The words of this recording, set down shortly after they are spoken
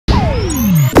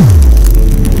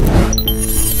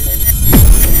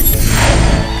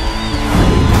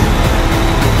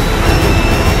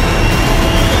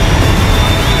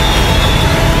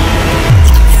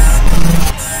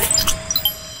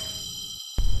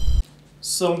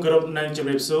Sông group nâng chụp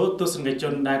đẹp số tu sinh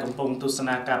chôn đai cầm phong tu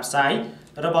sana cạp sái,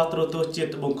 robot tu chiết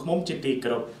bùng khống chiết tì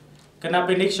group. Cái nào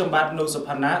bên nick trong bát nô sập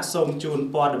hana sông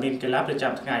chun po đầm miên cây lá để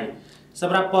chạm ngày.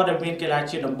 Sắp ra po đầm miên cây lá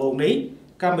chiết đầm bông ní.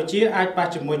 Campuchia ai pa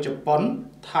chụp môi chụp pon,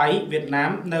 Thái, Việt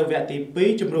Nam nơi vẹt tì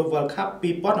pí chụp ru World Cup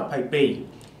pi pot ở phải pí.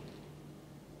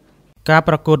 ការ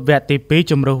ប្រកួតវគ្គទី 2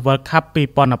 ជម្រើស World Cup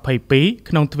 2022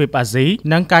 ក្នុងទ្វីបអាស៊ី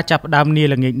និងការចាប់ផ្ដើមនា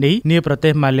ល្ងាចនេះនាប្រទេ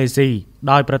សម៉ាឡេស៊ី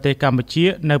ដោយប្រទេសកម្ពុជា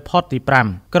នៅផតទី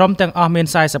 5 ក្រុមទាំងអស់មាន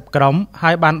 40 ក្រុម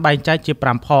ហើយបានបែងចែកជា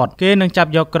 5 ផតគេនឹងចាប់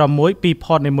យកក្រុមមួយពីផ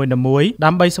តនីមួយៗដើ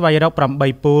ម្បីស្វែងរក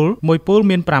 8 ពូលមួយពូល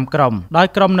មាន 5 ក្រុមដោយ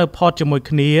ក្រុមនៅផតជាមួយ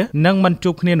គ្នានឹងមិន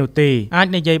ជួបគ្នានោះទេអាច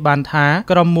និយាយបានថា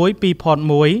ក្រុមមួយពីផត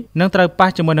មួយនឹងត្រូវប៉ះ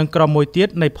ជាមួយនឹងក្រុមមួយទៀត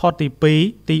នៃផតទី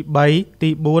 2 ទី 3 ទី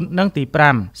 4 និងទី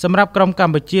 5 សម្រាប់ក្រុមក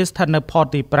ម្ពុជាស្ថិតនៅផត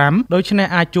ទី 5 ដូច្នេះ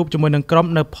អាចជួបជាមួយនឹងក្រុម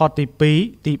នៅផតទី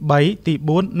 2 ទី 3 ទី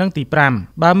 4 និងទី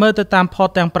 5 បើមើលទៅតាមផត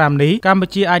ទាំង 5 នេះកម្ពុ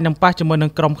ជាអាចនឹងប៉ះជាមួយនឹ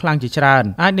ងក្រុមខ្លាំងជាច្រើន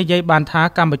អាចនិយាយបានថា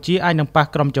កម្ពុជាអាចនឹងប៉ះ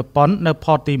ក្រុមជប៉ុននៅផ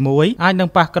តទី 1 អាចនឹង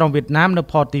ប៉ះក្រុមវៀតណាមនៅ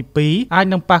ផតទី 2 អាច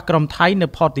នឹងប៉ះក្រុមថៃនៅ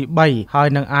ផតទី 3 ហើយ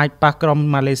នឹងអាចប៉ះក្រុម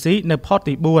ម៉ាឡេស៊ីនៅផត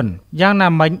ទី 4 យ៉ាងណា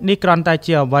មិញនេះគ្រាន់តែ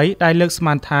ជាអ្វីដែលលើកស្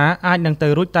មានថាអាចនឹងទៅ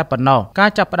រួចតែប៉ុណ្ណោះការ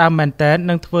ចាប់ផ្ដើមមែនទែន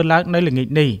នឹងធ្វើឡើងនៅល្ងាច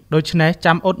នេះដូច្នេះ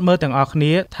ចាំអ៊ុតមើលទាំងអស់គ្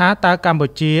នាថាតើកម្ពុ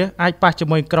ជាអាចប៉ះជា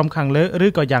មួយក្រុមខាងលើឬ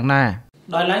ក៏យ៉ាងណា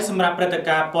ដោយឡែកសម្រាប់ព្រឹត្តិ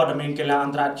ការណ៍ព័ត៌មានកីឡាអ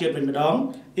ន្តរជាតិវិញម្ដង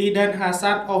Eden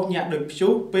Hazard អូសញាក់ដូចព្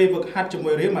យុះពេលវឹកហាត់ជាមួ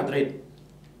យ Real Madrid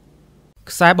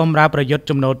ខ្សែបម្រើប្រយុទ្ធ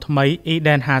ចំណូលថ្មី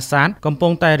Eden Hazard កំពុ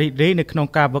ងតែរីករាយនៅក្នុង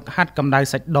ការវឹកហាត់កម្ដៅ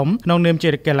សាច់ដុំក្នុងនាមជា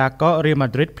កីឡាករ Real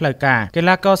Madrid ផ្លូវការកី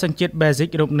ឡាករសញ្ជាតិ Brazil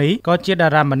រូបនេះក៏ជាតា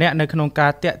រាម្នាក់នៅក្នុងកា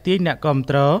រតាក់ទាញអ្នកគាំ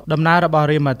ទ្រដំណើររបស់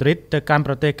Real Madrid ទៅកាន់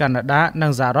ប្រទេសកាណាដានិ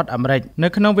ងសហរដ្ឋអាមេរិកនៅ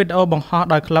ក្នុងវីដេអូបង្ហោះ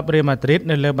ដោយក្លឹប Real Madrid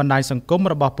នៅលើបណ្ដាញសង្គម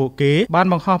របស់ពួកគេបាន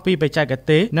បង្ហោះពីបច្ចេក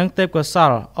ទេសនិងទេពកោស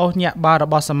ល្យអូសញាក់បាល់រ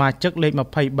បស់សមាជិកលេខ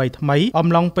 23 ថ្មីអំ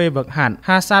ឡុងពេលវឹកហាត់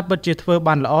Hazard ពិតជាធ្វើ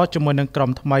បានល្អជាមួយនឹងក្រុម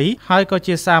ថ្មីហើយក៏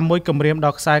ជាសារមួយគំរាមដ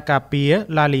ល់ខ្សែការពារ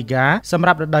La Liga សម្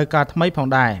រាប់រដូវកាលថ្មីផង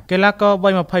ដែរកីឡាករវ័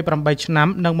យ 28 ឆ្នាំ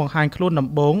នឹងបង្ហាញខ្លួនដំ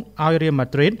បូងឲ្យ Real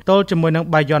Madrid ទល់ជាមួយនឹង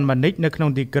Bayern Munich នៅក្នុង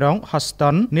ទីក្រុង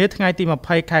Houston នាថ្ងៃទី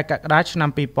 20 ខែកក្កដាឆ្នាំ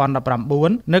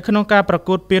 2019 នៅក្នុងការប្រ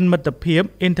កួតពានមិត្តភាព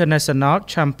International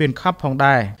Champion Cup ផង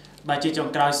ដែរបាទជាចុង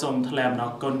ក្រោយសូមថ្លែងអំណ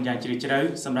រគុណយ៉ាងជ្រាលជ្រៅ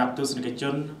សម្រាប់ទស្សនិកជ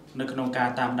ននៅក្នុងការ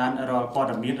តាមដានរាល់ព័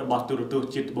ត៌មានរបស់ទូរទស្ស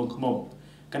ន៍ជាតិត្បូងឃ្មុំ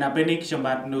គណៈពេលនេះខ្ញុំ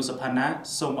បាទនូសុផាណា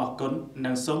សូមអរគុណនិ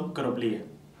ងសូមគោរពលា